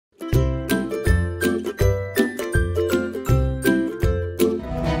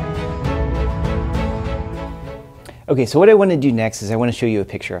Okay, so what I want to do next is I want to show you a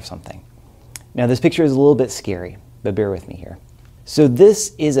picture of something. Now this picture is a little bit scary, but bear with me here. So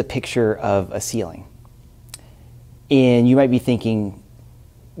this is a picture of a ceiling. And you might be thinking,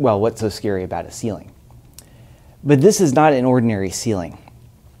 well, what's so scary about a ceiling? But this is not an ordinary ceiling.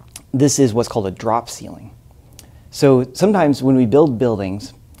 This is what's called a drop ceiling. So sometimes when we build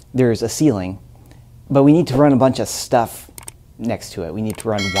buildings, there's a ceiling, but we need to run a bunch of stuff next to it. We need to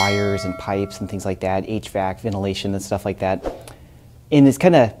run wires and pipes and things like that, HVAC, ventilation and stuff like that. And it's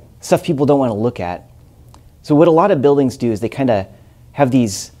kind of stuff people don't want to look at. So what a lot of buildings do is they kind of have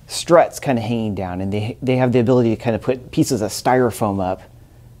these struts kind of hanging down, and they have the ability to kind of put pieces of styrofoam up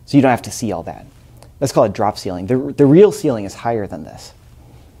so you don't have to see all that. That's called a drop ceiling. The real ceiling is higher than this.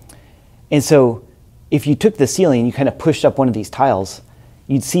 And so if you took the ceiling and you kind of pushed up one of these tiles,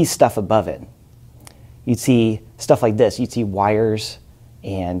 you'd see stuff above it. You'd see stuff like this. You'd see wires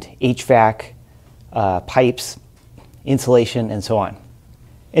and HVAC, pipes, insulation, and so on.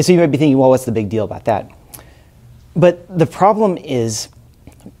 And so you might be thinking, well, what's the big deal about that? But the problem is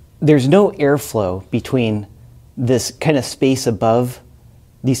there's no airflow between this kind of space above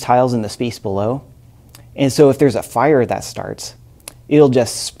these tiles and the space below. And so if there's a fire that starts, it'll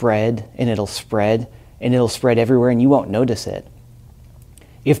just spread and it'll spread and it'll spread everywhere and you won't notice it.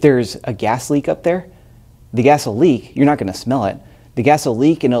 If there's a gas leak up there, the gas will leak, you're not going to smell it. The gas will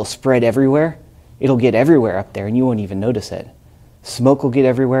leak and it'll spread everywhere. It'll get everywhere up there and you won't even notice it. Smoke will get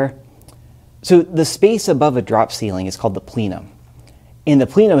everywhere. So the space above a drop ceiling is called the plenum. And the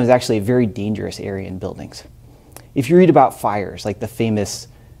plenum is actually a very dangerous area in buildings. If you read about fires, like the famous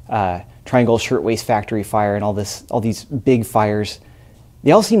Triangle Shirtwaist Factory fire and all these big fires,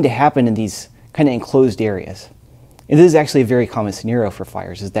 they all seem to happen in these kind of enclosed areas. And this is actually a very common scenario for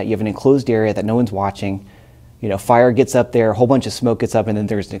fires, is that you have an enclosed area that no one's watching. You know, fire gets up there, a whole bunch of smoke gets up, and then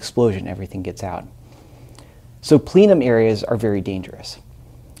there's an explosion, everything gets out. So plenum areas are very dangerous.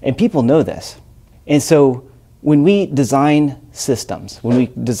 And people know this. And so when we design systems,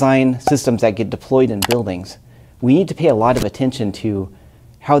 that get deployed in buildings, we need to pay a lot of attention to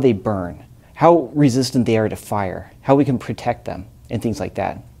how they burn, how resistant they are to fire, how we can protect them, and things like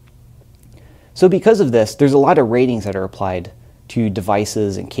that. So because of this, there's a lot of ratings that are applied to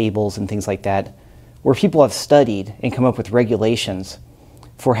devices and cables and things like that, where people have studied and come up with regulations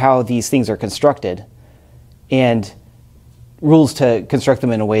for how these things are constructed and rules to construct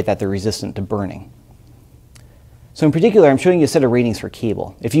them in a way that they're resistant to burning. So in particular, I'm showing you a set of ratings for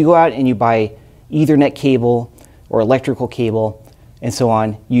cable. If you go out and you buy Ethernet cable or electrical cable and so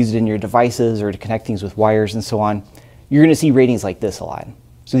on, use it in your devices or to connect things with wires and so on, you're going to see ratings like this a lot.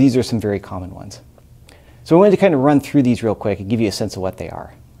 So these are some very common ones. So I wanted to kind of run through these real quick and give you a sense of what they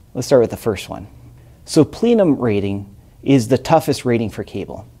are. Let's start with the first one. So plenum rating is the toughest rating for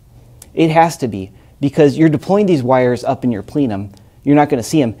cable. It has to be, because you're deploying these wires up in your plenum, you're not going to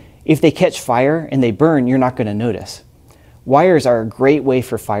see them. If they catch fire and they burn, you're not going to notice. Wires are a great way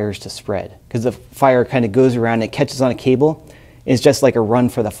for fires to spread, because the fire kind of goes around, it catches on a cable, and it's just like a run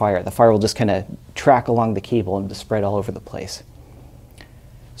for the fire. The fire will just kind of track along the cable and just spread all over the place.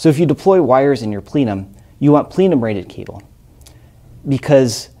 So if you deploy wires in your plenum, you want plenum rated cable,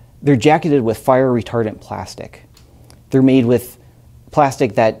 because they're jacketed with fire retardant plastic. They're made with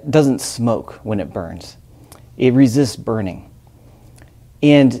plastic that doesn't smoke when it burns. It resists burning.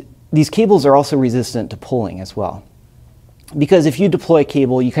 And these cables are also resistant to pulling as well. Because if you deploy a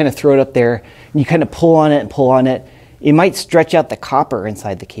cable, you kind of throw it up there, and you kind of pull on it, it might stretch out the copper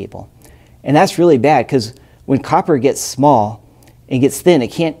inside the cable. And that's really bad, because when copper gets small and gets thin,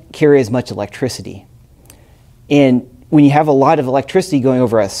 it can't carry as much electricity. And when you have a lot of electricity going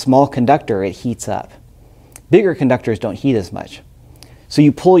over a small conductor, it heats up. Bigger conductors don't heat as much. So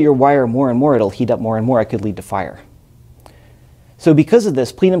you pull your wire more and more, it'll heat up more and more, it could lead to fire. So because of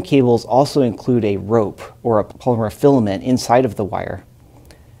this, plenum cables also include a rope or a polymer filament inside of the wire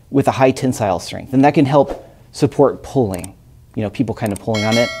with a high tensile strength. And that can help support pulling, you know, people kind of pulling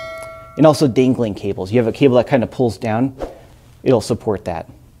on it. And also dangling cables. You have a cable that kind of pulls down, it'll support that.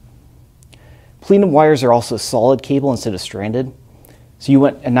 Plenum wires are also solid cable instead of stranded. So you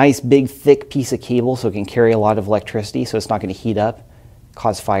want a nice big thick piece of cable so it can carry a lot of electricity, so it's not going to heat up,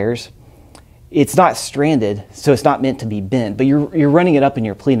 cause fires. It's not stranded, so it's not meant to be bent, but you're running it up in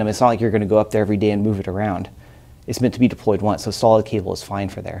your plenum. It's not like you're going to go up there every day and move it around. It's meant to be deployed once, so solid cable is fine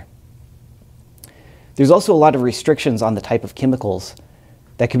for there. There's also a lot of restrictions on the type of chemicals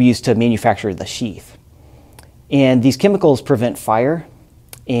that can be used to manufacture the sheath. And these chemicals prevent fire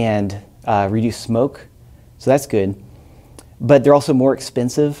and reduce smoke, so that's good. But they're also more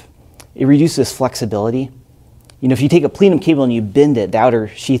expensive. It reduces flexibility. if you take a plenum cable and you bend it, the outer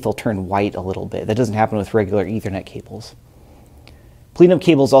sheath will turn white a little bit. That doesn't happen with regular Ethernet cables. Plenum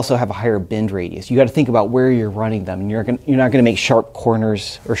cables also have a higher bend radius. You got to think about where you're running them. And you're not going to make sharp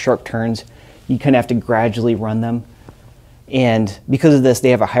corners or sharp turns. You kind of have to gradually run them. And because of this, they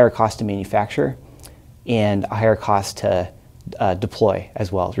have a higher cost to manufacture and a higher cost to deploy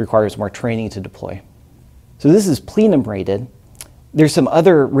as well. It requires more training to deploy. So this is plenum rated. There's some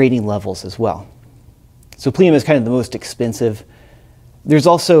other rating levels as well. So plenum is kind of the most expensive. There's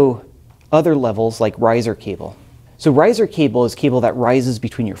also other levels like riser cable. So riser cable is cable that rises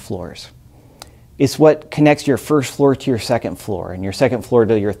between your floors. It's what connects your first floor to your second floor and your second floor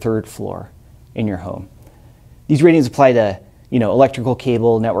to your third floor in your home. These ratings apply to electrical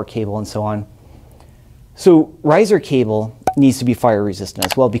cable, network cable, and so on. So riser cable needs to be fire resistant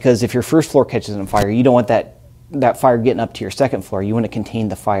as well, because if your first floor catches on fire, you don't want that fire getting up to your second floor. You want to contain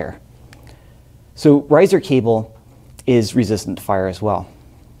the fire. So riser cable is resistant to fire as well.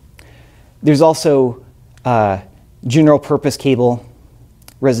 There's also general purpose cable,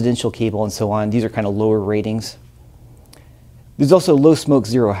 residential cable, and so on. These are kind of lower ratings. There's also low smoke,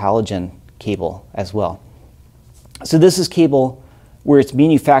 zero halogen cable as well. So this is cable where it's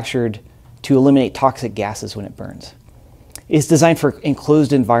manufactured to eliminate toxic gases when it burns. It's designed for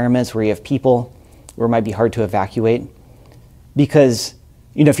enclosed environments where you have people, where it might be hard to evacuate. Because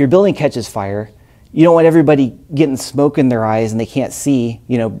if your building catches fire, you don't want everybody getting smoke in their eyes and they can't see,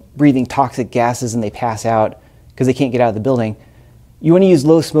 breathing toxic gases and they pass out because they can't get out of the building. You want to use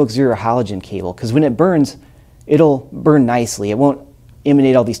low smoke, zero halogen cable, because when it burns, it'll burn nicely. It won't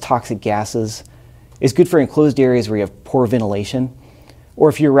emanate all these toxic gases. It's good for enclosed areas where you have poor ventilation, or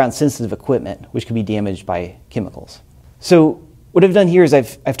if you're around sensitive equipment, which can be damaged by chemicals. So what I've done here is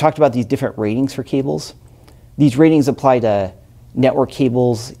I've talked about these different ratings for cables. These ratings apply to network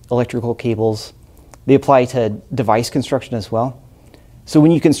cables, electrical cables. They apply to device construction as well. So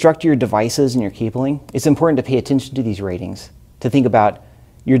when you construct your devices and your cabling, it's important to pay attention to these ratings, to think about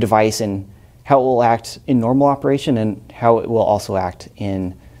your device and how it will act in normal operation and how it will also act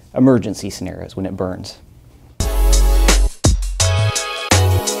in emergency scenarios when it burns.